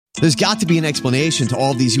There's got to be an explanation to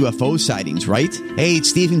all these UFO sightings, right? Hey,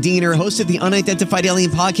 it's Stephen Diener, host of the Unidentified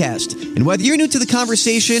Alien Podcast. And whether you're new to the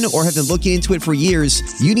conversation or have been looking into it for years,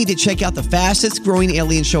 you need to check out the fastest growing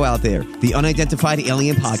alien show out there, the Unidentified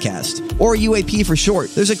Alien Podcast, or UAP for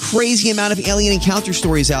short. There's a crazy amount of alien encounter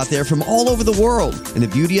stories out there from all over the world. And the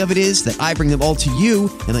beauty of it is that I bring them all to you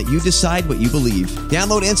and let you decide what you believe.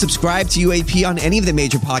 Download and subscribe to UAP on any of the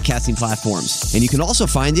major podcasting platforms. And you can also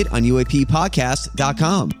find it on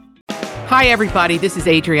UAPpodcast.com. Hi, everybody. This is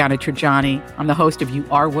Adriana Trajani. I'm the host of You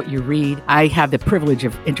Are What You Read. I have the privilege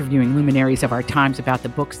of interviewing luminaries of our times about the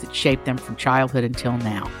books that shaped them from childhood until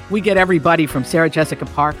now. We get everybody from Sarah Jessica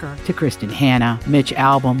Parker to Kristen Hanna, Mitch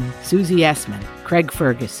Albom, Susie Essman, Craig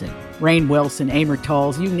Ferguson, Rainn Wilson, Amor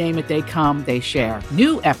Tolls, you name it, they come, they share.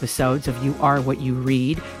 New episodes of You Are What You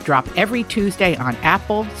Read drop every Tuesday on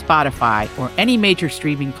Apple, Spotify, or any major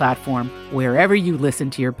streaming platform wherever you listen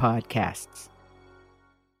to your podcasts.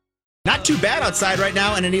 Not too bad outside right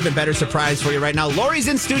now, and an even better surprise for you right now. Lori's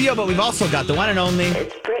in studio, but we've also got the one and only...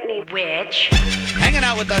 It's Brittany, witch. Hanging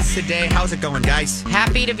out with us today. How's it going, guys?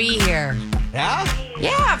 Happy to be here. Yeah?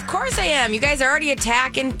 Yeah, of course I am. You guys are already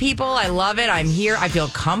attacking people. I love it. I'm here. I feel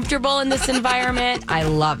comfortable in this environment. I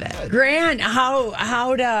love it. Grant,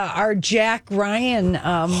 how'd our Jack Ryan,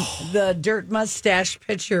 the dirt mustache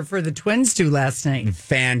pitcher for the Twins do last night?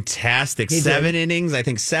 Fantastic. 7 innings, I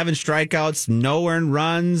think 7 strikeouts, no earned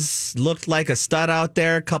runs. Looked like a stud out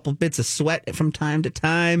there. A couple bits of sweat from time to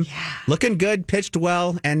time. Yeah. Looking good, pitched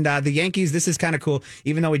well. And the Yankees, this is kind of cool.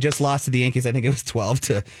 Even though we just lost to the Yankees, I think it was 12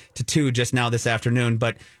 to 2 just now this afternoon.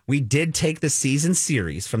 But we did take the season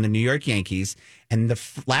series from the New York Yankees. And the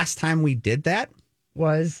last time we did that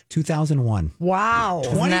was 2001. Wow.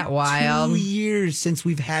 Isn't that wild? 2 years since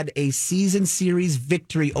we've had a season series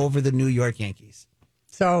victory over the New York Yankees.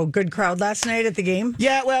 So good crowd last night at the game?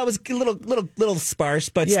 Yeah, well, it was a little sparse,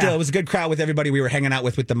 but still, it was a good crowd with everybody we were hanging out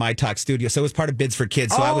with the My Talk studio. So it was part of Bids for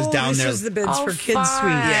Kids. So I was down there. This was the Bids for Kids fun.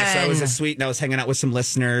 suite. Yeah, so I was a suite, and I was hanging out with some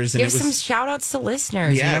listeners. And Give it was some shout outs to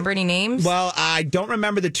listeners. Yeah. Remember any names? Well, I don't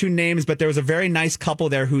remember the 2 names, but there was a very nice couple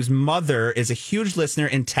there whose mother is a huge listener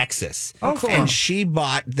in Texas. Oh, cool. And she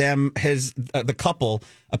bought them, the couple,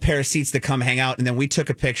 a pair of seats to come hang out. And then we took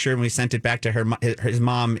a picture and we sent it back to his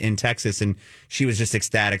mom in Texas. And she was just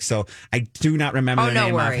ecstatic. So I do not remember their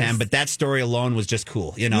name offhand, but that story alone was just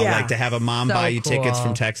cool. You know, like to have a mom buy you tickets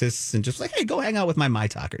from Texas and just like, hey, go hang out with my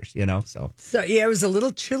Talkers, you know. So yeah, it was a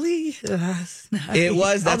little chilly. It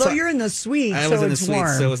was. Although you're in the suite, I so was in the it's suite,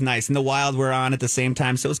 warm. so it was nice. And the Wild were on at the same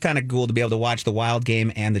time, so it was kind of cool to be able to watch the Wild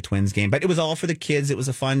game and the Twins game. But it was all for the kids. It was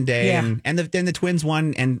a fun day, and the Twins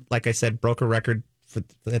won, and like I said, broke a record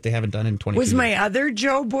that they haven't done in 20 years. Was my other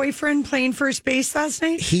Joe boyfriend playing first base last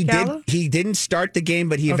night? He did. He didn't start the game,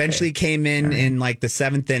 but he eventually came in like the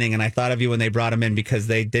 7th inning, and I thought of you when they brought him in because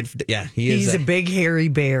they did. Yeah, he's a big hairy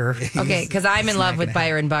bear. Okay, because I'm in love with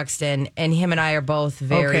Byron Buxton, and him and I are both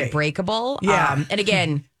very breakable. Yeah. And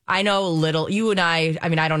again, I know little. You and I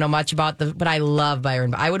mean, I don't know much about but I love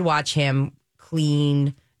Byron. I would watch him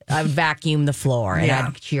clean. I would vacuum the floor and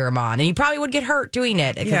I'd cheer him on. And he probably would get hurt doing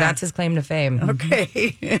it because that's his claim to fame.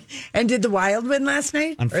 Okay. And did the Wild win last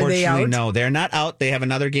night? Unfortunately, Are they out? no. They're not out. They have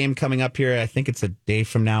another game coming up here. I think it's a day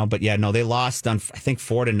from now. But yeah, no, they lost on, I think,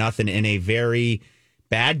 4-0 in a very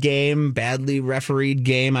bad game, badly refereed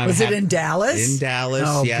game. Was it in Dallas? In Dallas,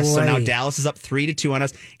 oh, yes. Boy. So now Dallas is up 3-2 on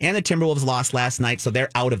us. And the Timberwolves lost last night, so they're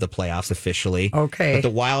out of the playoffs officially. Okay. But the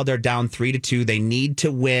Wild are down 3-2. They need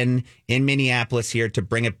to win in Minneapolis here to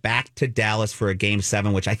bring it back to Dallas for a Game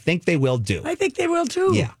 7, which I think they will do. I think they will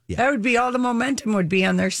too. Yeah. That would be all the momentum would be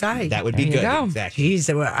on their side. That would be good. Go. Exactly.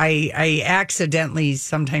 Jeez, I accidentally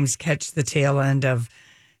sometimes catch the tail end of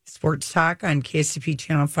Sports Talk on KCP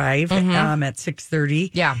Channel 5 at 6:30.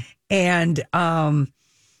 Yeah. And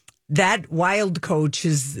that Wild coach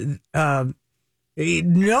is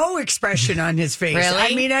no expression on his face. Really?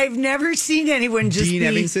 I mean, I've never seen anyone just Gene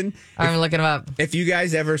Evanston. I'm looking him up. If you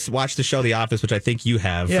guys ever watch the show The Office, which I think you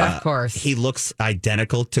have, Yeah. Of course. he looks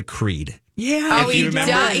identical to Creed. Yeah. Oh, If you he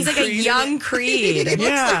remember does. He's like a Creed. young Creed. He looks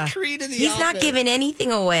Yeah. like Creed in The He's not Office. giving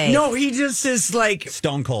anything away. No, he just is like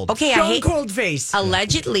Stone cold. Okay, I stone hate cold face.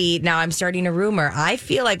 allegedly. Now I'm starting a rumor. I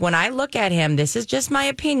feel like when I look at him, this is just my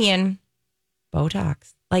opinion.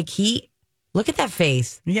 Botox. Like look at that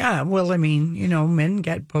face. Yeah, well, I mean, men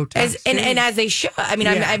get Botox. And as they should. I mean,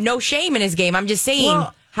 I have no shame in his game. I'm just saying,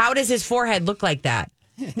 Well- how does his forehead look like that?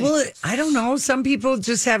 Well, I don't know. Some people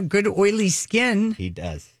just have good oily skin. He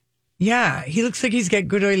does. Yeah, he looks like he's got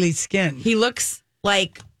good oily skin. He looks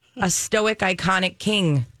like a stoic, iconic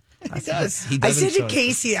king. He does. He I doesn't said to show it.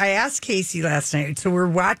 Casey, I asked Casey last night. So we're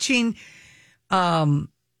watching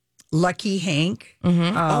Lucky Hank.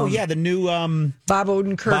 The new Bob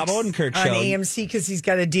Odenkirk on show. AMC because he's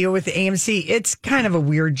got to deal with AMC. It's kind of a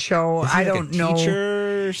weird show. Is he I like don't a know.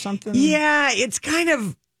 Teacher or something? Yeah, it's kind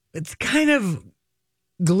of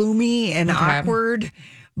gloomy and awkward,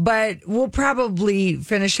 but we'll probably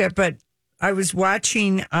finish it. But I was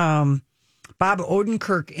watching Bob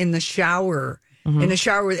Odenkirk in the shower. In the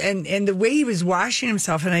shower, and the way he was washing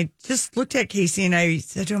himself, and I just looked at Casey and I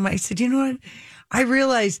said to him, I said, you know what? I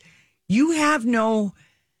realized you have no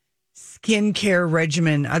skincare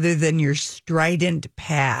regimen other than your Strident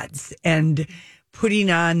pads and putting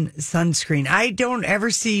on sunscreen. I don't ever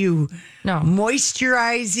see you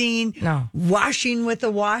moisturizing, washing with a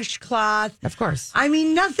washcloth. Of course. I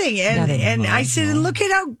mean, nothing. And I said, look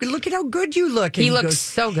at how good you look. And he looks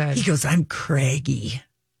so good. He goes, I'm craggy.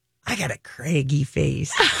 I got a craggy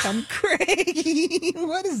face. I'm craggy.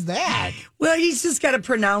 What is that? Well, he's just got a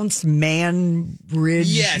pronounced man ridge,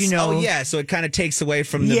 Yes. you know. Oh, yeah. So it kind of takes away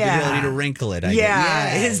from the ability to wrinkle it. I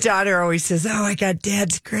guess. His daughter always says, "Oh, I got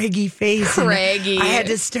Dad's craggy face. and Craggy. I had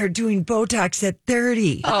to start doing Botox at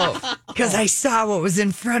 30. Oh, because I saw what was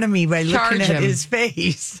in front of me by Charge looking at him. his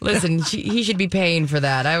face." Listen, he should be paying for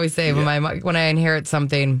that. I always say when I inherit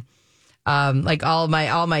something, like all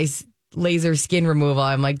my laser skin removal,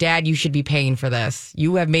 I'm like, Dad, you should be paying for this.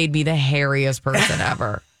 You have made me the hairiest person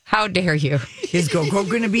ever. How dare you? Is Coco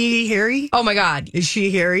going to be hairy? Oh my God. Is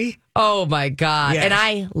she hairy? Oh my God. Yes. And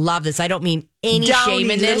I love this. I don't mean any Downy,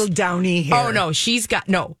 shame in this. little downy hair. Oh no, she's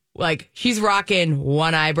rocking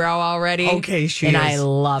one eyebrow already. Okay, and I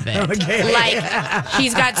love it. Okay. Like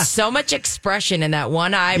she's got so much expression in that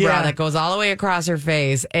one eyebrow that goes all the way across her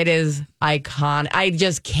face. It is iconic. I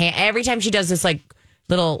just can't. Every time she does this, like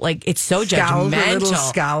little, like it's so judgmental. Little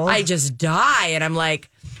scowl. I just die, and I'm like,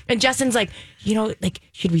 and Justin's like, like,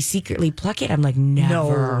 should we secretly pluck it? I'm like,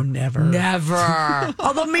 never, never.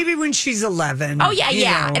 Although maybe when she's 11. Oh,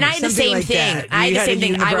 yeah. know, and I had the same like thing. that. I You had the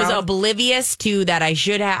same a thing. I was unibrow? oblivious to that. I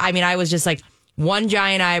should have. I mean, I was just like one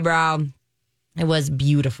giant eyebrow. It was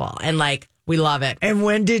beautiful. And like, we love it. And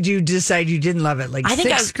when did you decide you didn't love it? Like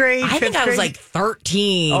sixth grade? I think I was like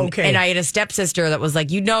 13. Okay. And I had a stepsister that was like,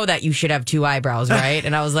 that you should have two eyebrows, right?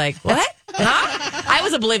 And I was like, what? Huh? I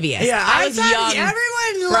was oblivious. Yeah, I was thought young.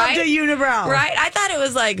 Everyone loved a unibrow. Right? I thought it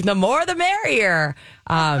was like the more the merrier.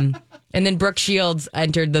 And then Brooke Shields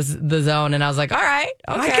entered the zone, and I was like, all right,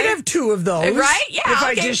 okay. I could have two of those. Right? Yeah. If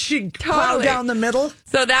I okay. just should plow down the middle.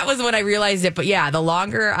 So that was when I realized it. But yeah, the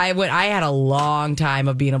longer I went, I had a long time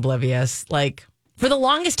of being oblivious. Like, for the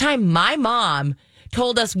longest time, my mom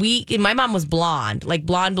told us my mom was blonde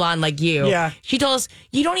like you. Yeah. She told us,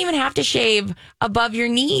 you don't even have to shave above your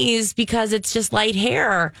knees because it's just light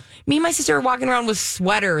hair. Me and my sister were walking around with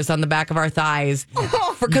sweaters on the back of our thighs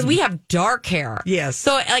because we have dark hair. Yes.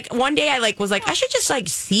 So like one day I was like, I should just like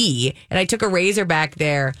see. And I took a razor back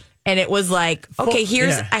there and it was like, okay,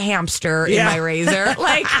 here's a hamster in my razor.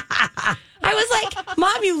 Like, I was like,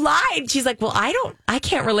 Mom, you lied. She's like, well, I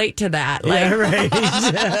can't relate to that. Like, Yeah, right.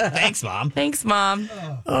 Thanks, Mom. Thanks, Mom.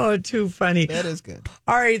 Oh, too funny. That is good.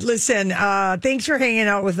 All right, listen, thanks for hanging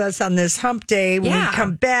out with us on this hump day. When we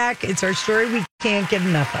come back, it's our story we can't get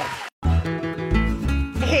enough of.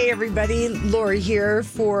 Hey, everybody. Lori here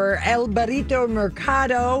for El Burrito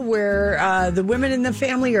Mercado, where the women in the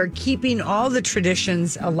family are keeping all the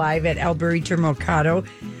traditions alive at El Burrito Mercado.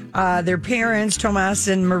 Their parents, Tomas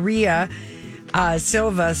and Maria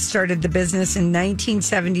Silva, started the business in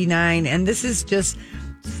 1979, and this is just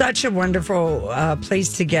such a wonderful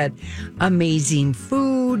place to get amazing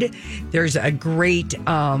food. There's a great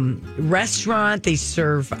restaurant. They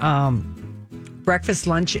serve breakfast,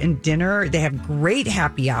 lunch, and dinner. They have great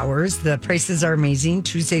happy hours. The prices are amazing,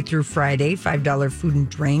 Tuesday through Friday, $5 food and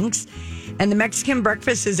drinks. And the Mexican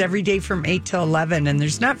breakfast is every day from 8 till 11. And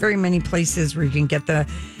there's not very many places where you can get the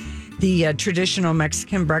traditional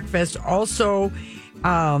Mexican breakfast. Also,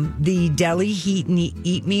 the deli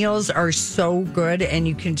eat meals are so good, and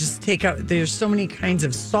you can just take out. There's so many kinds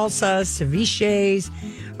of salsas, ceviches,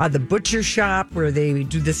 the butcher shop where they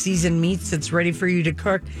do the seasoned meats that's ready for you to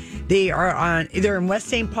cook. They're in West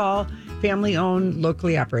St. Paul, family owned,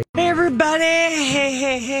 locally operated. Hey everybody!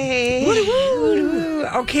 Hey! Woo-hoo.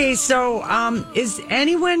 Okay, so is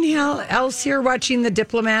anyone else here watching The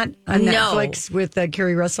Diplomat on Netflix with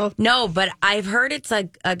Kerry Russell? No, but I've heard it's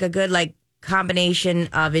like a good combination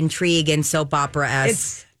of intrigue and soap opera-esque.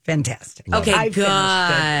 It's fantastic. Okay, I good.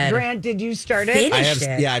 finished it. Grant, did you start it?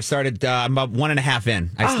 I've started. I'm about 1.5 in.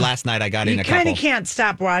 Last night I got in a couple. You kind of can't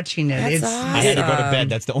stop watching it. That's I had to go to bed.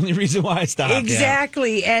 That's the only reason why I stopped.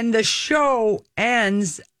 Exactly. Yeah. And the show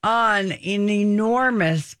ends on an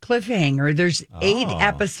enormous cliffhanger. There's 8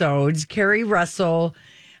 episodes. Kerry Russell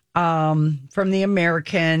from The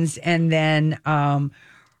Americans, and then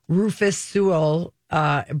Rufus Sewell,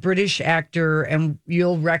 British actor, and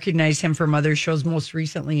you'll recognize him from other shows, most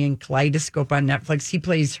recently in Kaleidoscope on Netflix. He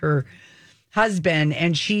plays her husband,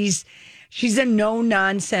 and she's a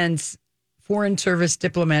no-nonsense Foreign Service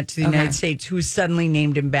diplomat to the United States who's suddenly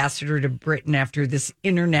named ambassador to Britain after this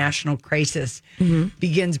international crisis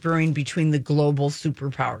begins brewing between the global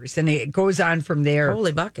superpowers. And it goes on from there.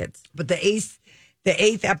 Holy buckets. But the eighth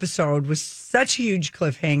episode was such a huge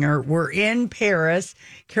cliffhanger. We're in Paris.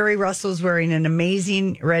 Kerry Russell's wearing an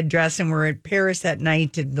amazing red dress, and we're at Paris at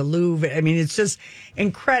night at the Louvre. I mean, it's just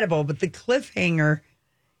incredible. But the cliffhanger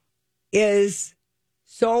is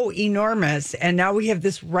so enormous. And now we have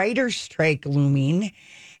this writer's strike looming.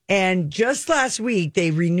 And just last week,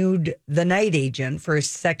 they renewed The Night Agent for a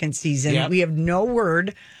second season. Yep. We have no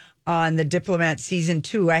word on The Diplomat season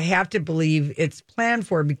 2. I have to believe it's planned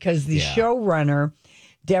for because the showrunner,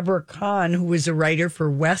 Deborah Kahn, who was a writer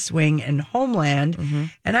for West Wing and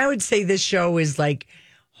Homeland, and I would say this show is like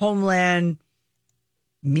Homeland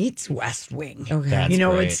meets West Wing. Okay. That's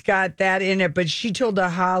great. It's got that in it. But she told a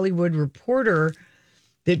Hollywood Reporter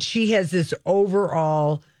that she has this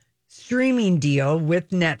overall streaming deal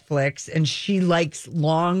with Netflix, and she likes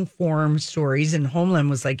long form stories. And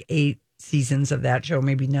Homeland was like 8 seasons of that show,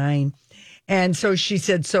 maybe 9. And so she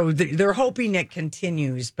said, they're hoping it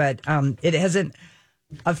continues, but it hasn't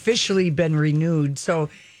officially been renewed. So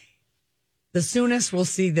the soonest we'll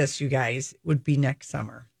see this, you guys, would be next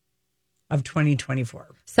summer of 2024.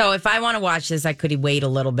 So if I want to watch this, I could wait a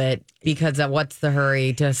little bit because what's the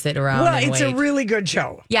hurry to sit around and it's wait? A really good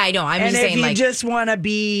show. Yeah, I know. I'm and just saying, if you just want to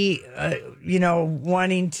be,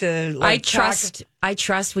 wanting to, I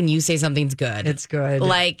trust when you say something's good. It's good.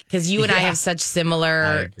 Like, because you and I have such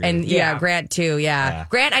similar, and Grant too. Yeah.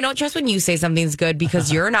 Grant, I don't trust when you say something's good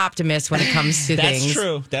because you're an optimist when it comes to things.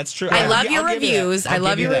 That's true. I love your reviews. I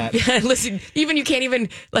love your listen. Even you can't even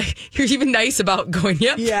you're even nice about going.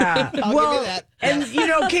 Yep. Yeah. I'll give you that. And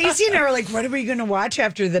Casey and I were like, "What are we going to watch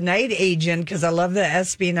after The Night Agent?" Because I love the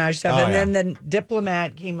espionage stuff. And then The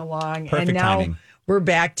Diplomat came along, Perfect and now timing. We're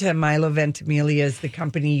back to Milo Ventimiglia's The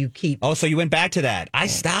Company You Keep. Oh, so you went back to that. I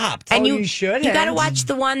stopped. And you should. You got to watch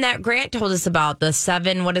the one that Grant told us about, the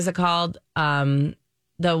 7, what is it called?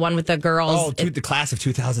 The one with the girls. Oh, the class of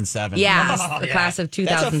 2007. Yeah, the class of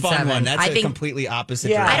 2007. That's a fun one. That's completely opposite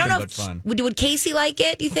direction, I don't know but fun. Would Casey like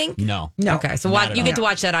it, do you think? No. Okay, so you get to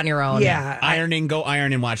watch that on your own. Yeah. Go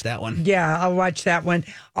iron and watch that one. Yeah, I'll watch that one.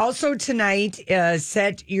 Also tonight,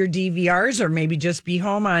 set your DVRs or maybe just be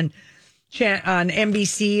home on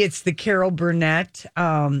NBC. It's the Carol Burnett.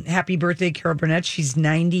 Happy birthday, Carol Burnett. She's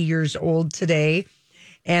 90 years old today.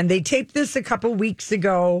 And they taped this a couple weeks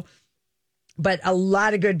ago, but a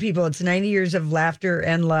lot of good people. It's 90 years of laughter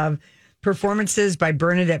and love. Performances by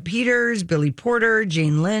Bernadette Peters, Billy Porter,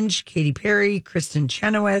 Jane Lynch, Katy Perry, Kristen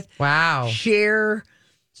Chenoweth. Wow. Cher,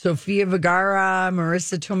 Sofia Vergara,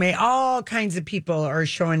 Marissa Tomei. All kinds of people are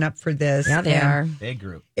showing up for this. Yeah, they are. Big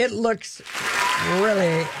group. It looks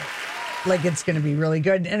really like it's going to be really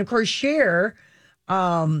good. And of course, Cher,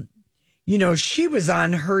 she was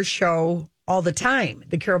on her show all the time,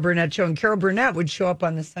 the Carol Burnett show, and Carol Burnett would show up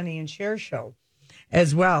on the Sonny and Cher show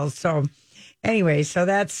as well. So anyway, so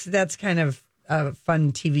that's kind of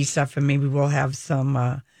fun TV stuff, and maybe we'll have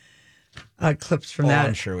some clips from that.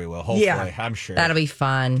 I'm sure we will. Hopefully, I'm sure. That'll be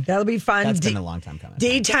fun. That'll be fun. That's been a long time coming.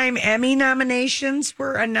 Daytime Emmy nominations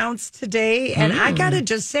were announced today, and I got to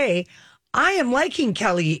just say, I am liking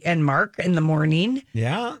Kelly and Mark in the morning.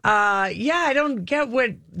 Yeah. I don't get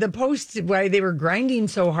why they were grinding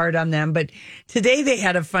so hard on them. But today they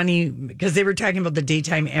had a funny, because they were talking about the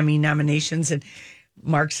Daytime Emmy nominations. And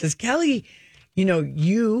Mark says, Kelly,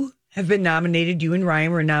 you have been nominated. You and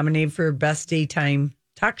Ryan were nominated for Best Daytime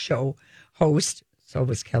Talk Show Host. So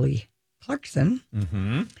was Kelly Clarkson.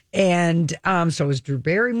 Mm-hmm. And so was Drew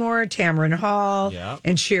Barrymore, Tamron Hall,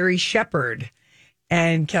 and Sherry Shepherd.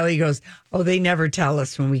 And Kelly goes, oh, they never tell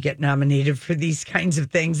us when we get nominated for these kinds of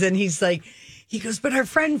things. And he goes, but our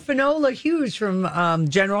friend Finola Hughes from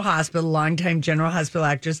General Hospital, longtime General Hospital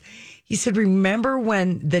actress, he said, remember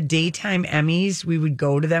when the daytime Emmys, we would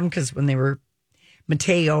go to them because when they were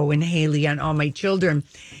Mateo and Haley on All My Children,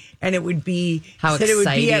 and it would be, it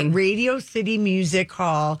would be at Radio City Music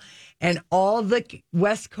Hall. And all the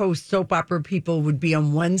West Coast soap opera people would be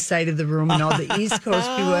on one side of the room and all the East Coast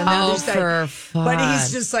people on the other side. But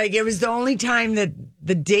he's just like, it was the only time that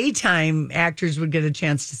the daytime actors would get a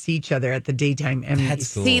chance to see each other at the daytime Emmys.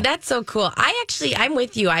 That's cool. See, that's so cool. I'm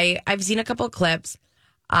with you. I've seen a couple of clips.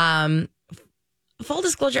 Full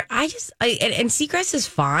disclosure, and Seacrest is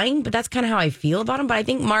fine, but that's kind of how I feel about him. But I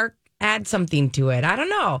think Mark add something to it. I don't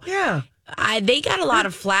know. Yeah. They got a lot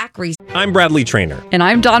of flack recently. I'm Bradley Trainer. And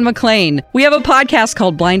I'm Don McClain. We have a podcast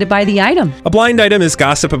called Blinded by the Item. A blind item is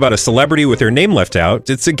gossip about a celebrity with their name left out.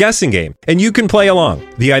 It's a guessing game, and you can play along.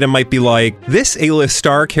 The item might be like, this A-list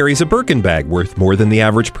star carries a Birkin bag worth more than the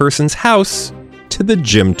average person's house to the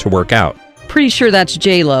gym to work out. Pretty sure that's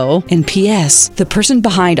J-Lo. And P.S. the person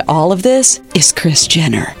behind all of this is Kris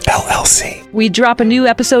Jenner, LLC. We drop a new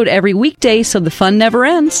episode every weekday so the fun never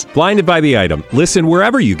ends. Blinded by the Item. Listen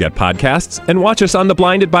wherever you get podcasts and watch us on the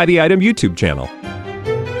Blinded by the Item YouTube channel.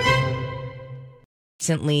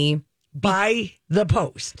 Recently. By the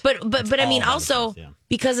Post. But I mean, also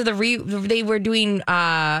because of they were doing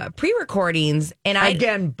pre-recordings. And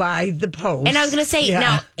Again, by the Post. And I was going to say,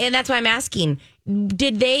 now, and that's why I'm asking,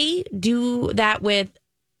 did they do that with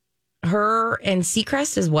her and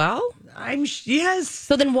Seacrest as well? Yes.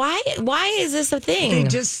 So then why is this a thing? They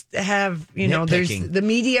just have, there's the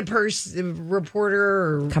media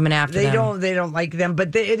reporter coming after them. They don't like them,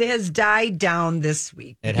 but it has died down this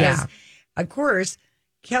week. It has. Yeah. Of course,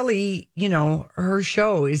 Kelly, her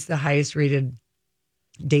show is the highest rated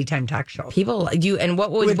daytime talk show. People do, and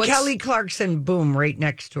what's Kelly Clarkson, boom, right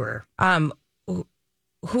next to her.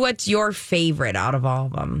 What's your favorite out of all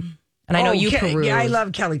of them? And I know you peruse. Yeah, I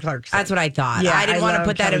love Kelly Clarkson. That's what I thought. Yeah, I didn't want to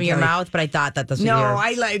put that in your mouth, but I thought that this was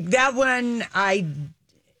I like that one.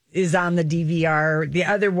 Is on the DVR. The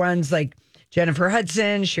other ones like Jennifer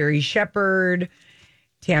Hudson, Sherry Shepherd,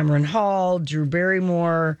 Tamron Hall, Drew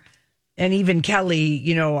Barrymore, and even Kelly.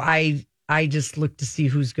 I just look to see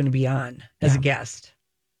who's going to be on as a guest.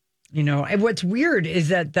 And what's weird is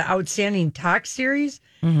that the Outstanding Talk series,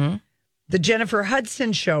 the Jennifer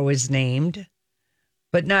Hudson show is named,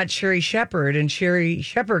 but not Sherry Shepherd. And Sherry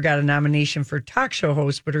Shepherd got a nomination for talk show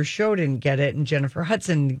host, but her show didn't get it. And Jennifer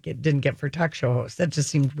Hudson didn't get for talk show host. That just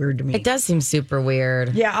seemed weird to me. It does seem super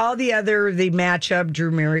weird. Yeah, all the other, they match up.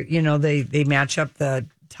 Drew Mary, they match up the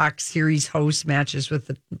talk series host matches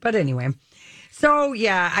with but anyway. So,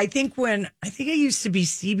 yeah, I think it used to be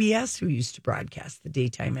CBS who used to broadcast the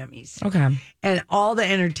daytime Emmys. Okay. And all the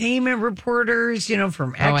entertainment reporters,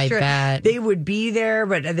 from Extra, I bet. they would be there,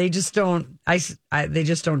 but they just don't, they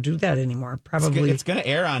just don't do that anymore. Probably. It's going to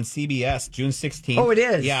air on CBS June 16th. Oh, it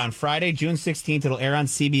is? Yeah, on Friday, June 16th, it'll air on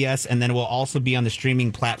CBS, and then it will also be on the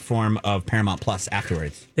streaming platform of Paramount Plus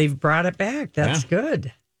afterwards. They've brought it back. That's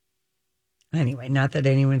good. Anyway, not that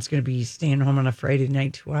anyone's going to be staying home on a Friday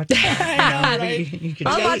night to watch that.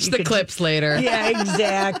 I'll watch the clips later. Yeah,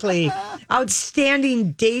 exactly.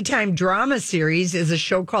 Outstanding daytime drama series is a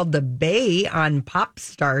show called The Bay on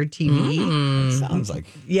Popstar TV. Sounds like.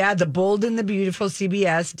 Yeah, The Bold and the Beautiful,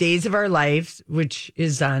 CBS, Days of Our Lives, which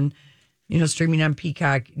is on, streaming on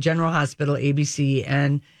Peacock, General Hospital, ABC,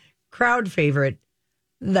 and crowd favorite,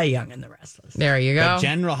 The Young and the Restless. There you go. But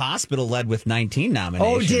General Hospital led with 19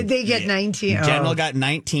 nominations. Oh, did they get 19? General got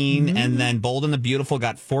 19, and then Bold and the Beautiful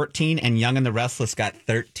got 14, and Young and the Restless got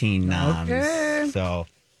 13 noms. Okay. So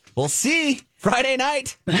we'll see. Friday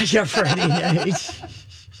night. Yeah, Friday night.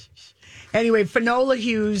 Anyway, Finola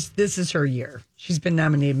Hughes, this is her year. She's been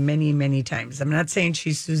nominated many, many times. I'm not saying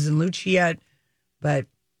she's Susan Lucci yet, but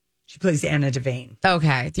she plays Anna Devane.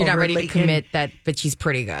 Okay. You're not ready to commit that, but she's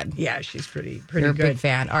pretty good. Yeah, she's pretty You're good. a big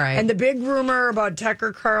fan. All right. And the big rumor about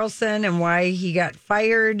Tucker Carlson and why he got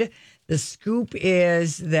fired, the scoop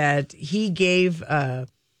is that he gave a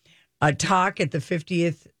talk at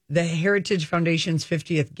the Heritage Foundation's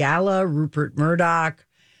 50th gala. Rupert Murdoch,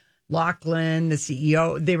 Lachlan, the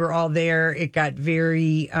CEO, they were all there. It got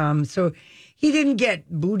very, so he didn't get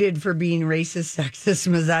booted for being racist, sexist,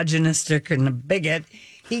 misogynistic, and a bigot.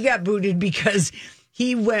 He got booted because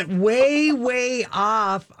he went way, way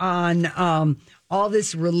off on all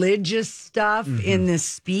this religious stuff in this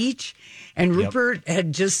speech. And Rupert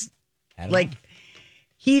had just,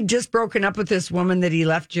 he'd just broken up with this woman that he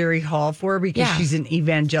left Jerry Hall for because she's an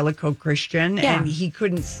evangelical Christian. Yeah. And he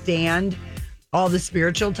couldn't stand all the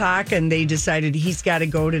spiritual talk. And they decided he's got to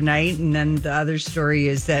go tonight. And then the other story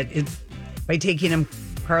is that by taking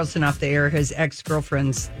Carlson off the air, his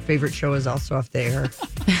ex-girlfriend's favorite show is also off the air.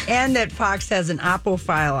 And that Fox has an Oppo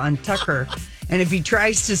file on Tucker. And if he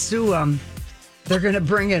tries to sue him, they're going to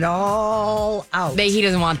bring it all out. He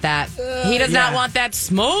doesn't want that. He does not want that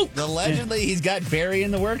smoke. Allegedly, he's got Barry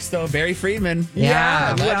in the works, though. Barry Friedman.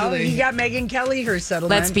 Yeah. Well, he got Megyn Kelly her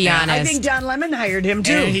settlement. Let's be honest. I think Don Lemon hired him,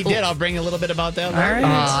 too. And he did. I'll bring a little bit about that later. All right.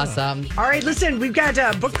 Awesome. All right, listen, we've got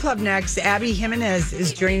a book club next. Abby Jimenez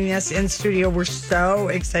is joining us in studio. We're so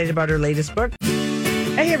excited about her latest book.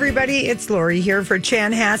 Hey, everybody. It's Lori here for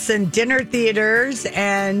Chanhassen Dinner Theaters.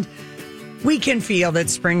 And We can feel that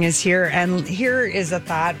spring is here. And here is a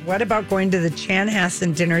thought. What about going to the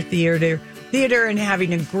Chanhassen Dinner Theater and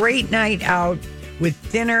having a great night out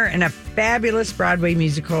with dinner and a fabulous Broadway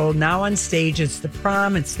musical now on stage? It's The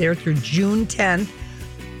Prom. It's there through June 10th.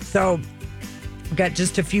 So we've got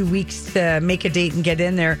just a few weeks to make a date and get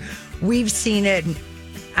in there. We've seen it.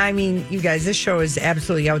 I mean, you guys, this show is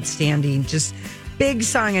absolutely outstanding. Just big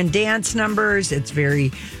song and dance numbers. It's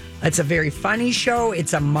a very funny show.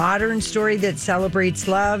 It's a modern story that celebrates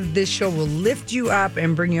love. This show will lift you up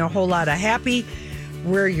and bring you a whole lot of happy.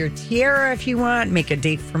 Wear your tiara if you want. Make a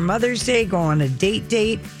date for Mother's Day. Go on a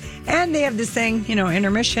date. And they have this thing,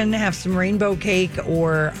 intermission, have some rainbow cake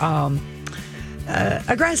or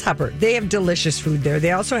a grasshopper. They have delicious food there.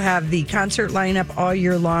 They also have the concert lineup all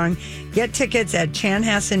year long. Get tickets at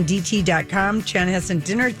chanhassendt.com. Chanhassen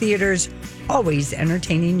Dinner Theaters, always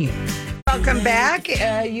entertaining you. Welcome back.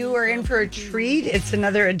 You are in for a treat. It's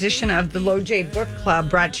another edition of the Low J Book Club,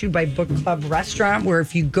 brought to you by Book Club Restaurant, where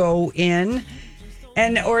if you go in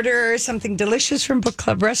and order something delicious from Book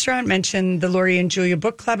Club Restaurant, mention the Lori and Julia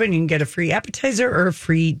Book Club, and you can get a free appetizer or a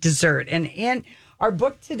free dessert. And our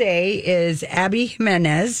book today is Abby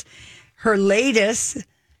Jimenez. Her latest,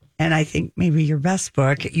 and I think maybe your best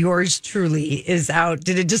book, Yours Truly, is out.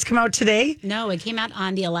 Did it just come out today? No, it came out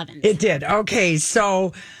on the 11th. It did. Okay,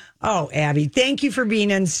 so... Oh, Abby, thank you for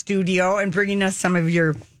being in studio and bringing us some of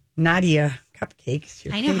your Nadia cupcakes.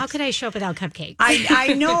 I know. Cakes. How could I show up without cupcakes?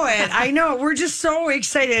 I know it. I know. We're just so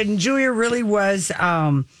excited. And Julia really was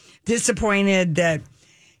disappointed that,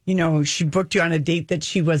 she booked you on a date that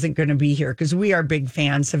she wasn't going to be here, because we are big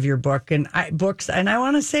fans of your book and books. And I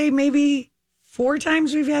want to say maybe 4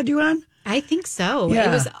 times we've had you on. I think so.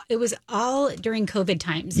 Yeah. It was all during COVID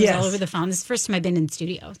times. It was all over the phone. This is the first time I've been in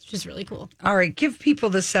studio, which is really cool. All right. Give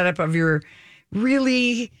people the setup of your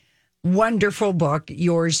really wonderful book,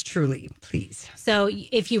 Yours Truly, please. So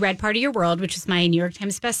if you read Part of Your World, which is my New York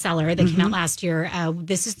Times bestseller that came out last year,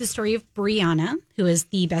 this is the story of Brianna, who is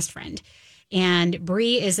the best friend. And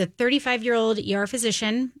Bri is a 35-year-old ER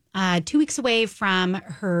physician, 2 weeks away from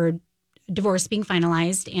her divorce being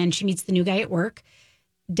finalized, and she meets the new guy at work.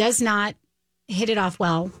 Does not hit it off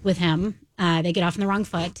well with him. They get off on the wrong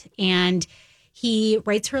foot. And he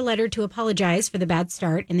writes her a letter to apologize for the bad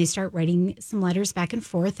start. And they start writing some letters back and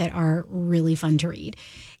forth that are really fun to read.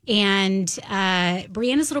 And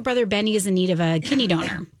Brianna's little brother, Benny, is in need of a kidney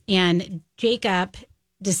donor. And Jacob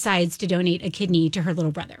decides to donate a kidney to her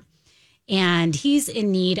little brother. And he's in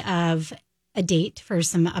need of a date for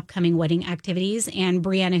some upcoming wedding activities. And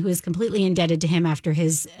Brianna, who is completely indebted to him after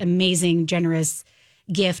his amazing, generous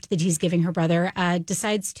gift that he's giving her brother,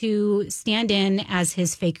 decides to stand in as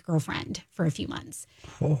his fake girlfriend for a few months.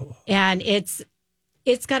 Oh. And it's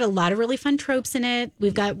got a lot of really fun tropes in it.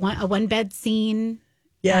 We've got a one bed scene.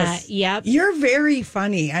 Yes. Yep. You're very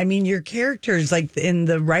funny. I mean, your characters, like in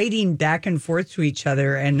the writing back and forth to each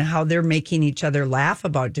other and how they're making each other laugh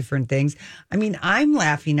about different things. I mean, I'm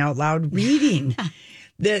laughing out loud reading.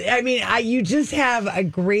 You just have a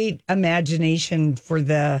great imagination for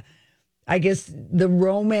the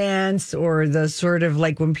romance, or the sort of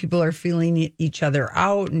like when people are feeling each other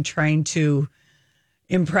out and trying to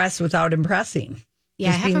impress without impressing.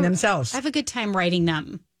 Yeah, just being themselves. I have a good time writing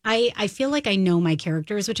them. I feel like I know my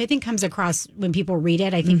characters, which I think comes across when people read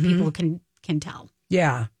it. I think people can tell.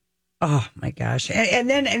 Yeah. Oh my gosh. And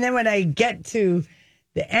then when I get to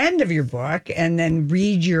the end of your book and then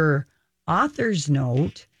read your author's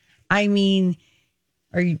note, I mean,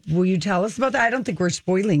 will you tell us about that? I don't think we're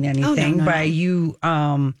spoiling anything by you,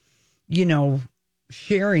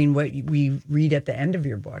 sharing what we read at the end of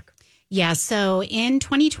your book. Yeah. So in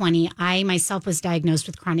 2020, I myself was diagnosed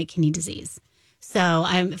with chronic kidney disease. So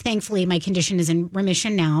thankfully my condition is in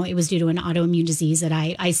remission now. It was due to an autoimmune disease that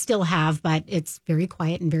I still have, but it's very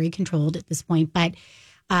quiet and very controlled at this point. But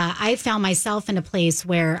I found myself in a place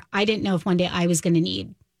where I didn't know if one day I was going to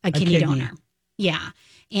need a kidney donor. Yeah.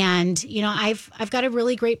 And, I've got a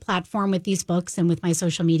really great platform with these books and with my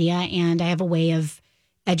social media, and I have a way of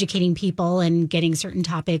educating people and getting certain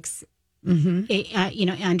topics, under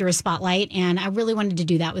a spotlight. And I really wanted to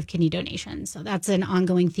do that with kidney donation. So that's an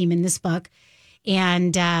ongoing theme in this book.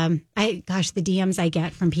 And the DMs I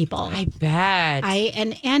get from people. I bet.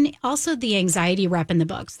 And also the anxiety rep in the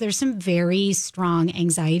books. There's some very strong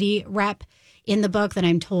anxiety rep in the book that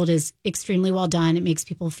I'm told is extremely well done. It makes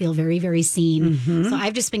people feel very, very seen. So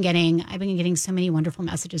I've been getting so many wonderful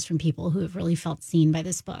messages from people who have really felt seen by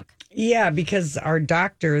this book. Yeah, because our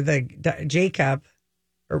doctor, Jacob,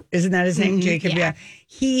 or isn't that his name? Jacob? Yeah.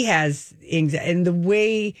 He has anxiety, and the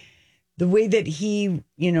way that he,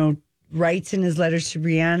 writes in his letters to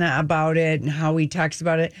Brianna about it and how he talks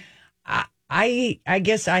about it, I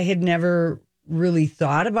guess I had never really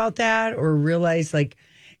thought about that or realized like,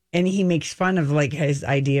 and he makes fun of like his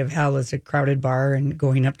idea of hell as a crowded bar and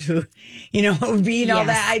going up to, being all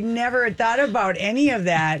that. I'd never thought about any of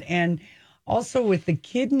that. And also with the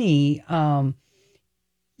kidney,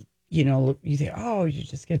 you think, oh, you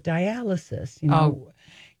just get dialysis,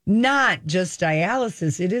 not just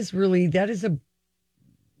dialysis. It is really, that is a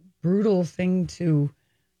brutal thing to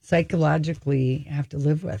psychologically have to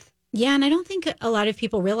live with. Yeah, and I don't think a lot of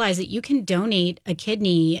people realize that you can donate a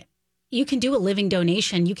kidney. You can do a living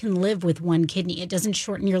donation. You can live with one kidney. It doesn't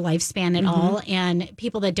shorten your lifespan at all. And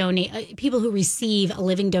people that donate, people who receive a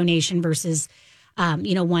living donation versus,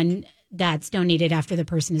 one that's donated after the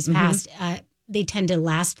person has passed, they tend to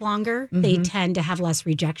last longer. They tend to have less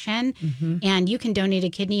rejection. And you can donate a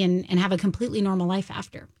kidney and have a completely normal life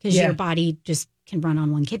after because your body just can run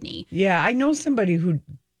on one kidney. Yeah, I know somebody who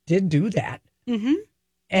did do that.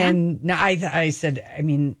 And now I said,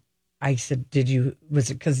 was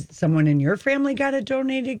it because someone in your family got a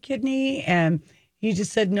donated kidney? And he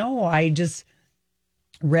just said, no, I just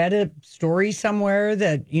read a story somewhere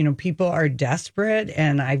that, people are desperate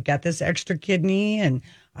and I've got this extra kidney and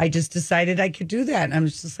I just decided I could do that. And I'm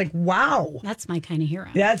just like, wow. That's my kind of hero.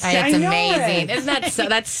 That's amazing. Isn't that so?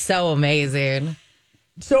 That's so amazing.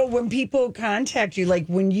 So when people contact you, like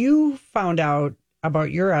when you found out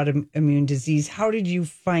about your autoimmune disease, how did you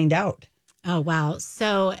find out? Oh, wow.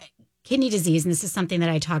 So kidney disease, and this is something that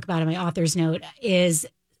I talk about in my author's note, is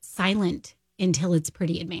silent until it's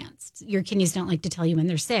pretty advanced. Your kidneys don't like to tell you when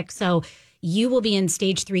they're sick. So you will be in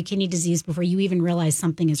stage 3 kidney disease before you even realize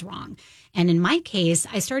something is wrong. And in my case,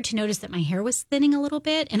 I started to notice that my hair was thinning a little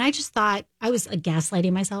bit. And I just thought I was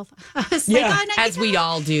gaslighting myself. I was like, oh, no, as we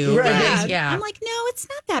all do. Right. Yeah. I'm like, no, it's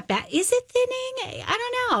not that bad. Is it thinning?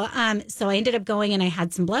 I don't know. So I ended up going and I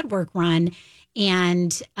had some blood work run.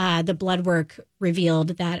 And the blood work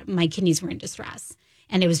revealed that my kidneys were in distress.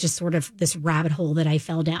 And it was just sort of this rabbit hole that I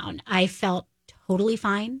fell down. I felt totally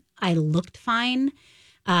fine. I looked fine.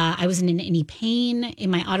 I wasn't in any pain. In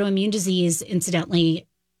my autoimmune disease, incidentally,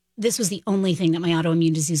 this was the only thing that my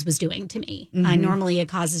autoimmune disease was doing to me. Normally it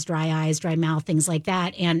causes dry eyes, dry mouth, things like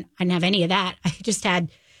that. And I didn't have any of that.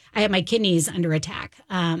 I had my kidneys under attack.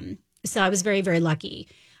 So I was very, very lucky.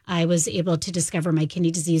 I was able to discover my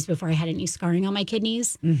kidney disease before I had any scarring on my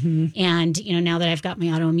kidneys. And, now that I've got my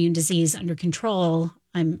autoimmune disease under control,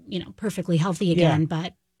 I'm, perfectly healthy again.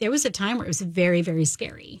 But there was a time where it was very, very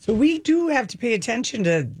scary. So we do have to pay attention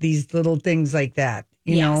to these little things like that,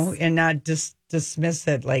 you know, and not just dismiss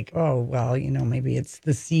it like, oh, well, maybe it's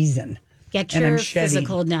the season. Get your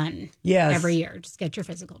physical done. Yes. Every year. Just get your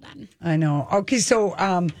physical done. I know. Okay. So,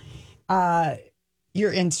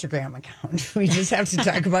 your Instagram account. We just have to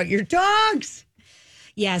talk about your dogs.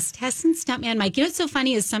 Yes. Tess and Stuntman Mike. You know what's so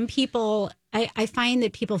funny is some people, I find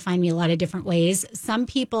that people find me a lot of different ways. Some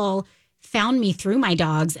people found me through my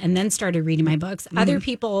dogs and then started reading my books. Other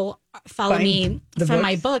people follow me from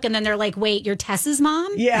my book and then they're like, wait, you're Tess's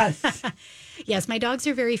mom? Yes. Yes, my dogs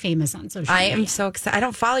are very famous on social media. I am so excited. I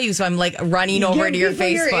don't follow you, so I'm like running over to your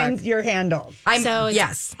Facebook. Your handle.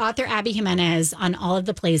 Yes. Author Abby Jimenez on all of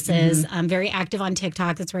the places. I'm very active on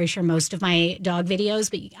TikTok. That's where I share most of my dog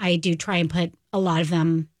videos, but I do try and put a lot of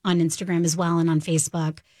them on Instagram as well and on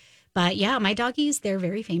Facebook. But yeah, my doggies, they're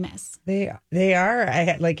very famous. They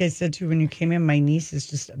are. Like I said to you when you came in, my niece is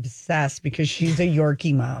just obsessed because she's a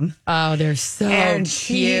Yorkie mom. Oh, they're so and cute.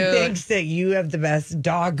 She thinks that you have the best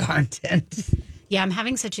dog content. Yeah, I'm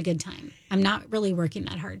having such a good time. I'm not really working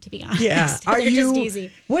that hard, to be honest. Yeah. They're just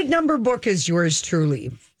easy. What number book is yours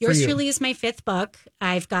truly? Yours truly is my 5th book.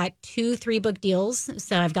 I've got 2 3-book deals.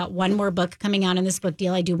 So I've got one more book coming out in this book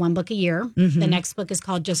deal. I do 1 book a year. The next book is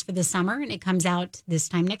called Just for the Summer, and it comes out this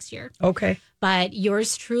time next year. Okay. But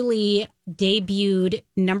yours truly debuted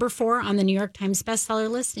number 4 on the New York Times bestseller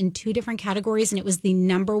list in 2 different categories, and it was the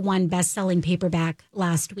number 1 best-selling paperback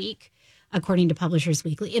last week, according to Publishers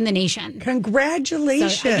Weekly in the nation.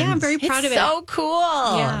 Congratulations. So, yeah, I'm very proud of it. So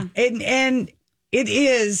cool. Yeah. And it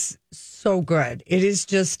is so good. It is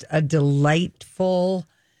just a delightful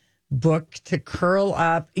book to curl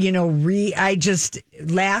up, I just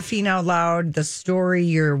laughing out loud, the story,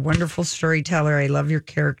 you're a wonderful storyteller. I love your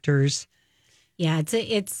characters. Yeah,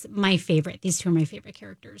 it's my favorite. These 2 are my favorite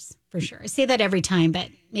characters, for sure. I say that every time, but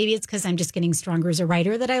maybe it's because I'm just getting stronger as a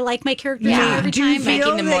writer that I like my characters every time.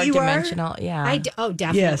 Making them more dimensional. Yeah.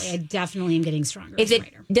 Definitely. Yes. I definitely am getting stronger as a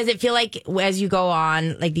writer. Does it feel like as you go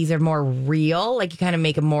on, like these are more real, like you kind of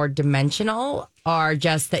make them more dimensional, or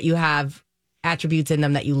just that you have attributes in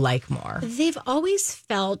them that you like more? They've always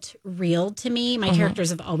felt real to me. My characters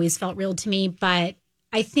have always felt real to me, but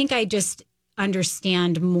I think I just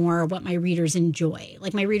understand more what my readers enjoy.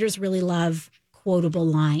 Like my readers really love quotable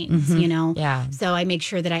lines, you know? Yeah. So I make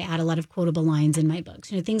sure that I add a lot of quotable lines in my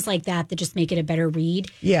books, you know, things like that just make it a better read.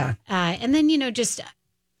 Yeah. And then, you know, just,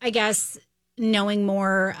 I guess, knowing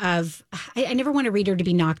more of, I never want a reader to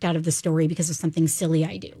be knocked out of the story because of something silly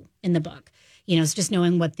I do in the book. You know, it's just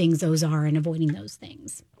knowing what things those are and avoiding those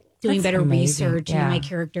things. Doing That's better amazing. research into Yeah. my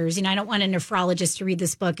characters. You know, I don't want a nephrologist to read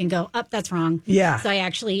this book and go, oh, that's wrong. Yeah. So I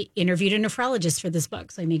actually interviewed a nephrologist for this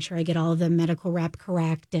book. So I make sure I get all of the medical rep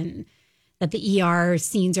correct and that the ER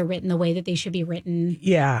scenes are written the way that they should be written.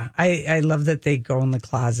 Yeah. I love that they go in the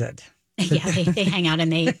closet. Yeah, they hang out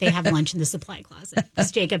and they have lunch in the supply closet.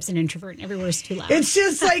 Because Jacob's an introvert and everywhere's too loud. It's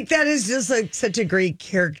just like, that is just like such a great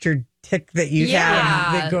character tick that you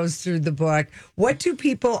have that goes through the book. What do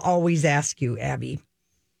people always ask you, Abby?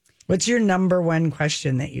 What's your number one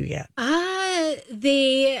question that you get?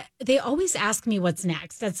 They always ask me what's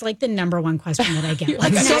next. That's like the number one question that I get.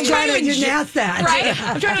 I'm so glad I didn't ask that. Right.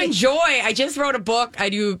 I'm trying to enjoy. I just wrote a book. I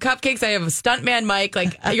do cupcakes. I have a stuntman mic.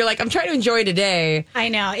 Like, you're like, I'm trying to enjoy today. I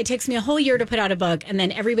know. It takes me a whole year to put out a book, and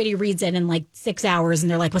then everybody reads it in like 6 hours, and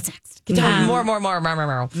they're like, what's next? More.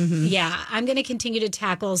 Yeah. I'm going to continue to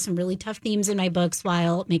tackle some really tough themes in my books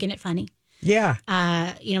while making it funny. Yeah.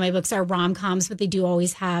 You know, my books are rom-coms, but they do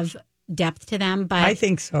always have depth to them. But I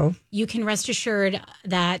think so. You can rest assured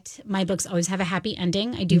that my books always have a happy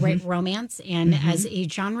ending. I do write romance, and as a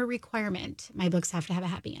genre requirement, my books have to have a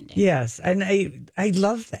happy ending. Yes. And I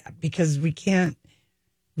love that because we can't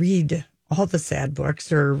read all the sad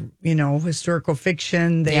books or, you know, historical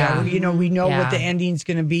fiction. They are, you know, we know what the ending's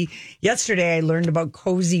going to be. Yesterday, I learned about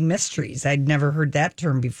cozy mysteries. I'd never heard that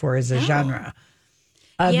term before as a genre.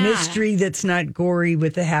 A mystery that's not gory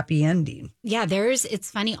with a happy ending. Yeah,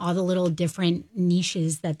 it's funny, all the little different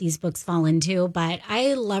niches that these books fall into. But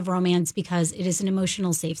I love romance because it is an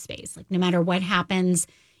emotional safe space. Like no matter what happens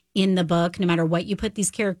in the book, no matter what you put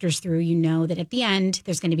these characters through, you know that at the end,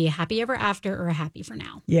 there's going to be a happy ever after or a happy for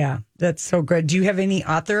now. Yeah, that's so good. Do you have any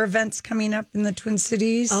author events coming up in the Twin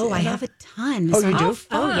Cities? Oh, I have a ton. Oh, you do?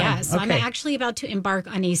 Oh, yeah. So I'm Okay. actually about to embark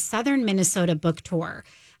on a Southern Minnesota book tour.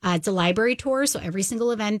 It's a library tour, so every single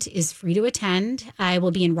event is free to attend. I will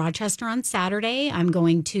be in Rochester on Saturday. I'm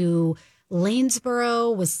going to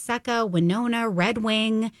Lanesboro, Waseca, Winona, Red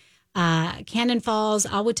Wing, Cannon Falls,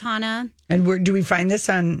 Awatana. And where do we find this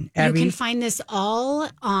on, Abby? You can find this all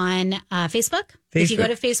on Facebook. If you go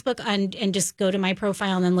to Facebook and just go to my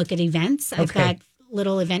profile and then look at events, I've got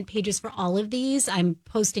little event pages for all of these. I'm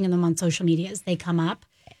posting them on social media as they come up.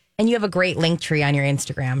 And you have a great link tree on your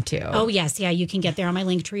Instagram, too. Oh, yes. Yeah, you can get there on my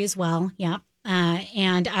link tree as well. Yeah.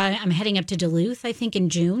 And I'm heading up to Duluth, I think, in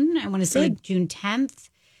June. I want to say June 10th.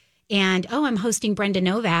 And, I'm hosting Brenda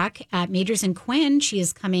Novak at Majors and Quinn. She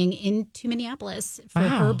is coming into Minneapolis for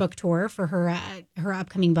her book tour for her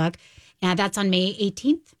upcoming book. And that's on May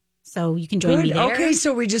 18th. So you can join me there. Okay,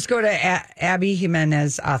 so we just go to Abby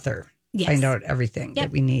Jimenez, author. Yes. Find out everything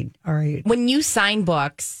that we need. All right. When you sign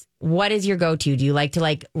books, what is your go-to? Do you like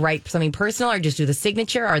to write something personal or just do the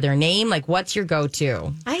signature or their name? Like, what's your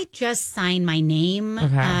go-to? I just sign my name.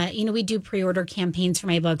 Okay. We do pre-order campaigns for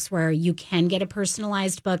my books where you can get a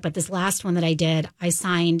personalized book. But this last one that I did, I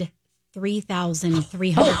signed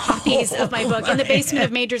 3,300 copies of my book in the basement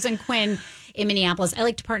of Majors and Quinn in Minneapolis. I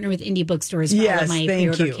like to partner with indie bookstores for all of my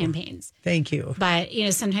pre-order campaigns. Thank you. But,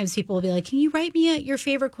 sometimes people will be like, can you write me your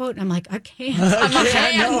favorite quote? And I'm like, I can't.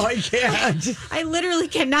 No, I can't. I literally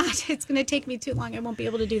cannot. It's going to take me too long. I won't be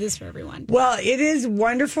able to do this for everyone. Well, it is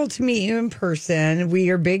wonderful to meet you in person. We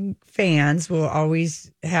are big fans. We'll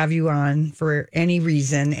always have you on for any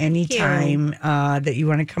reason, anytime that you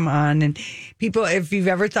want to come on. And people, if you've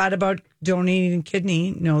ever thought about donating a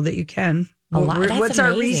kidney, know that you can. What's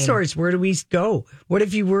our resource? Where do we go? What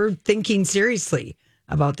if you were thinking seriously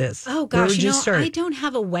about this? Oh, gosh. I don't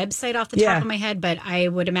have a website off the top of my head, but I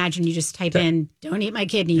would imagine you just type in donate my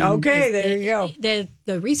kidney. Okay, there you go.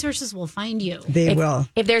 The resources will find you. They will.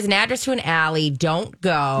 If there's an address to an alley, don't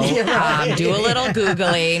go. Do a little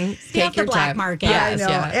Googling. Take your black market. I know.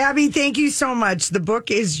 Abby, thank you so much. The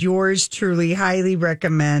book is yours truly. Highly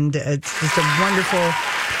recommend. It's just a wonderful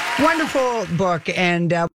book,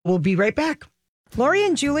 and we'll be right back. Lori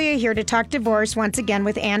and Julia here to talk divorce once again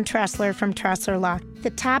with Ann Tressler from Tressler Law. The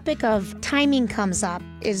topic of timing comes up.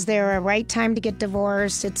 Is there a right time to get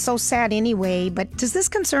divorced? It's so sad anyway, but does this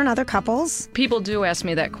concern other couples? People do ask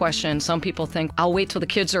me that question. Some people think, I'll wait till the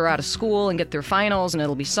kids are out of school and get their finals and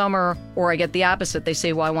it'll be summer. Or I get the opposite. They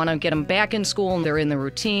say, well, I want to get them back in school and they're in the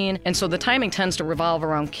routine. And so the timing tends to revolve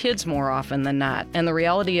around kids more often than not. And the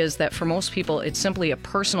reality is that for most people, it's simply a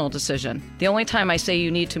personal decision. The only time I say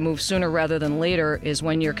you need to move sooner rather than later is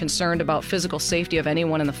when you're concerned about physical safety of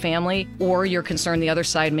anyone in the family, or you're concerned the other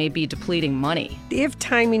side may be depleting money. If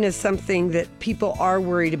timing is something that people are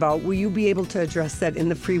worried about, will you be able to address that in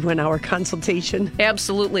the free 1-hour consultation?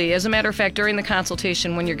 Absolutely. As a matter of fact, during the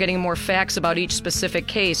consultation, when you're getting more facts about each specific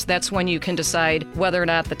case, that's when you can decide whether or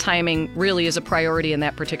not the timing really is a priority in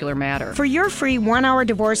that particular matter. For your free 1-hour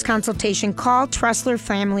divorce consultation, call Tressler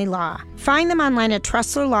Family Law. Find them online at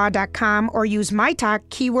TresslerLaw.com or use my talk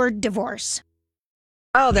keyword divorce.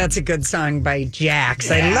 Oh, that's a good song by Jax.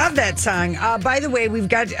 Yeah. I love that song. By the way, we've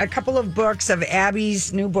got a couple of books of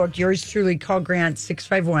Abby's new book, yours truly. Call Grant,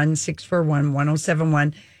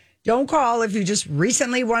 651-641-1071. Don't call if you just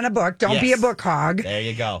recently won a book. Don't be a book hog. There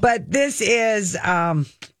you go. But this is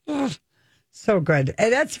so good.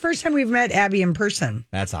 And that's the first time we've met Abby in person.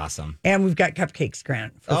 That's awesome. And we've got cupcakes,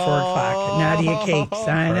 Grant, for 4 o'clock. Nadia Cakes.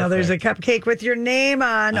 I know there's a cupcake with your name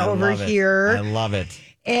on over here. I love it.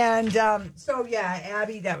 And so, yeah,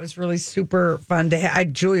 Abby, that was really super fun to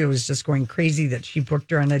have. Julia was just going crazy that she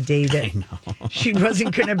booked her on a day that she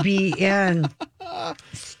wasn't going to be in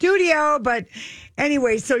studio. But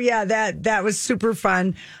anyway, so yeah, that was super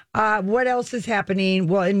fun. What else is happening?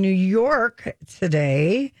 Well, in New York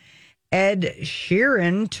today, Ed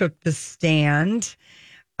Sheeran took the stand.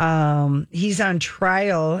 He's on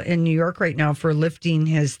trial in New York right now for lifting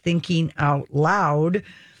his Thinking Out Loud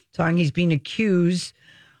song. He's being accused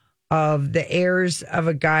of the heirs of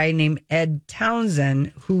a guy named Ed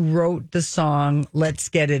Townsend, who wrote the song Let's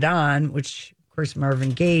Get It On, which, of course,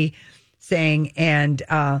 Marvin Gaye sang. And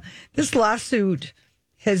this lawsuit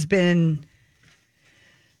has been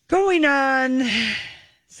going on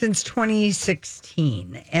since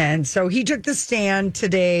 2016. And so he took the stand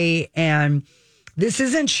today, and this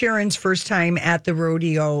isn't Sheeran's first time at the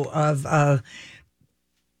rodeo of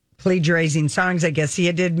plagiarizing songs, I guess. He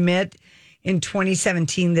had to admit in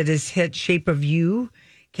 2017 that his hit Shape of You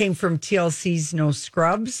came from TLC's No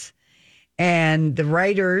Scrubs, and the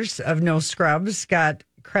writers of No Scrubs got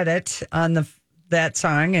credit on that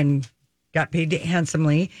song and got paid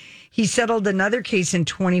handsomely. He settled another case in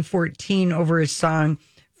 2014 over his song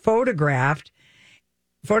Photograph,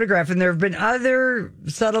 and there have been other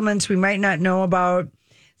settlements we might not know about.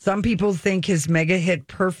 Some people think his mega hit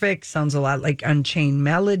Perfect sounds a lot like Unchained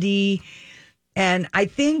Melody. And I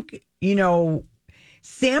think,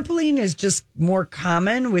 sampling is just more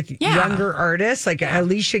common with younger artists, like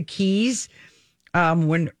Alicia Keys.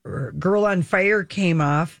 When Girl on Fire came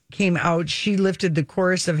out, she lifted the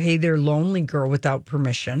chorus of Hey There Lonely Girl without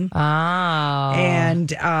permission. Oh. And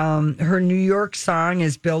her New York song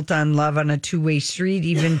is built on Love on a Two-Way Street.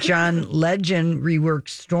 Even John Legend reworked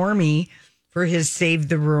Stormy for his Save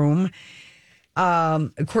the Room.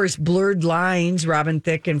 Of course, Blurred Lines, Robin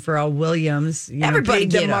Thicke and Pharrell Williams. Everybody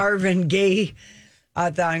paid the Marvin Gaye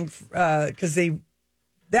thing because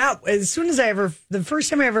as soon as the first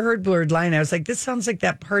time I ever heard Blurred Line, I was like, this sounds like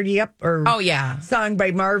that Party Up song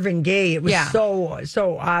by Marvin Gaye. It was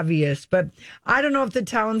so obvious. But I don't know if the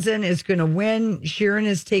Townsend is going to win. Sheeran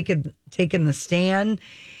has taken the stand,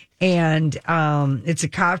 and it's a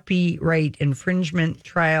copyright infringement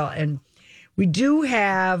trial. And we do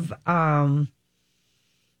have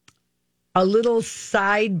a little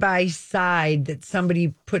side by side that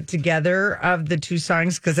somebody put together of the two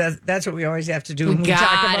songs, because that's what we always have to do when we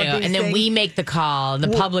talk about these and then things. we make the call, the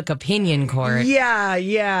public opinion court.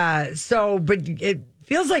 Yeah. So, but it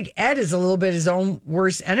feels like Ed is a little bit his own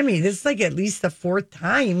worst enemy. This is like at least the 4th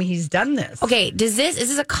time he's done this. Okay, is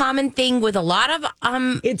this a common thing with a lot of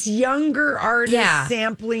It's younger artists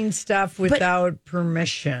sampling stuff without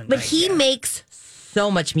permission. But he makes so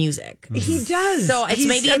much music. He does. So it's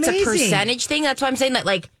amazing. a percentage thing. That's why I'm saying that,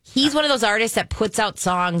 like, he's one of those artists that puts out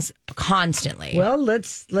songs constantly. Well,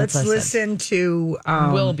 let's listen to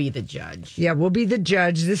We'll be the judge. Yeah, we'll be the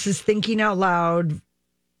judge. This is Thinking Out Loud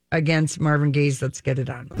against Marvin Gaye's Let's Get It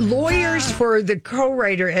On. Lawyers for the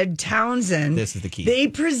co-writer Ed Townsend. This is the key. They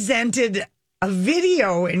presented a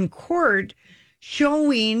video in court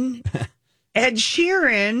showing Ed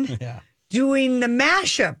Sheeran doing the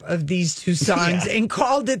mashup of these two songs and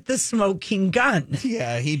called it The Smoking Gun.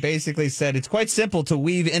 Yeah, he basically said it's quite simple to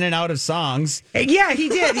weave in and out of songs. Yeah, he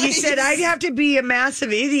did. He said, I'd have to be a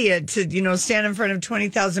massive idiot to, stand in front of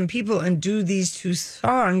 20,000 people and do these two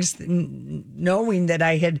songs, knowing that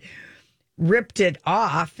I had ripped it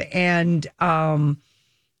off. And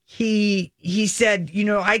he said,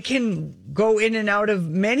 I can go in and out of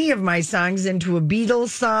many of my songs into a Beatles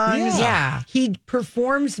song. Yeah. He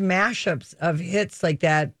performs mashups of hits like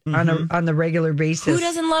that on the regular basis. Who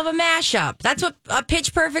doesn't love a mashup? That's what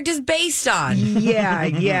Pitch Perfect is based on.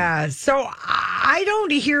 Yeah. So I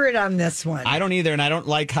don't hear it on this one. I don't either, and I don't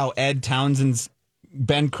like how Ed Townsend's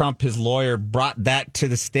Ben Crump, his lawyer, brought that to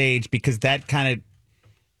the stage, because that kind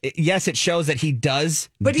of, yes, it shows that he does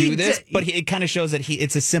do this, but it kind of shows that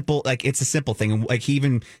it's a simple thing. And like, he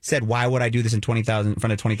even said, why would I do this in front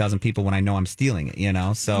of 20,000 people when I know I'm stealing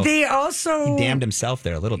it, So they also, he damned himself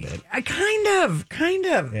there a little bit. Kind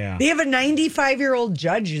of. Yeah. They have a 95-year-old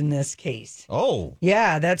judge in this case. Oh.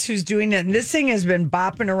 Yeah, that's who's doing it. And this thing has been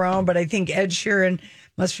bopping around, but I think Ed Sheeran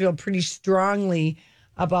must feel pretty strongly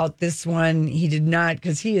about this one. He did not,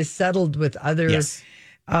 because he is settled with other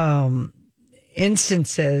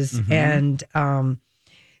instances. And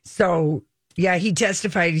so he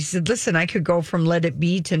testified. He said, listen, I could go from Let It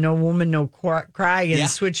Be to No Woman No Cry and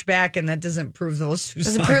switch back, and that doesn't prove those two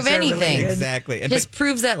doesn't songs prove are anything. related. Exactly. It just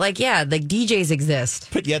proves that like DJs exist.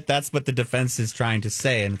 But yet that's what the defense is trying to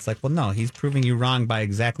say, and it's like, well, no, he's proving you wrong by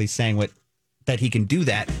exactly saying that he can do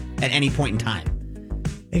that at any point in time.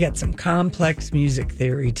 They got some complex music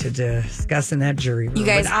theory to discuss in that jury room. You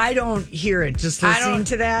guys, but I don't hear it. Just listening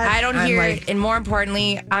to that, I don't hear it. And more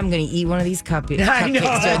importantly, I'm going to eat one of these cupcakes I know.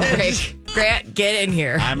 during the break. Grant, get in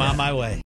here. I'm on my way.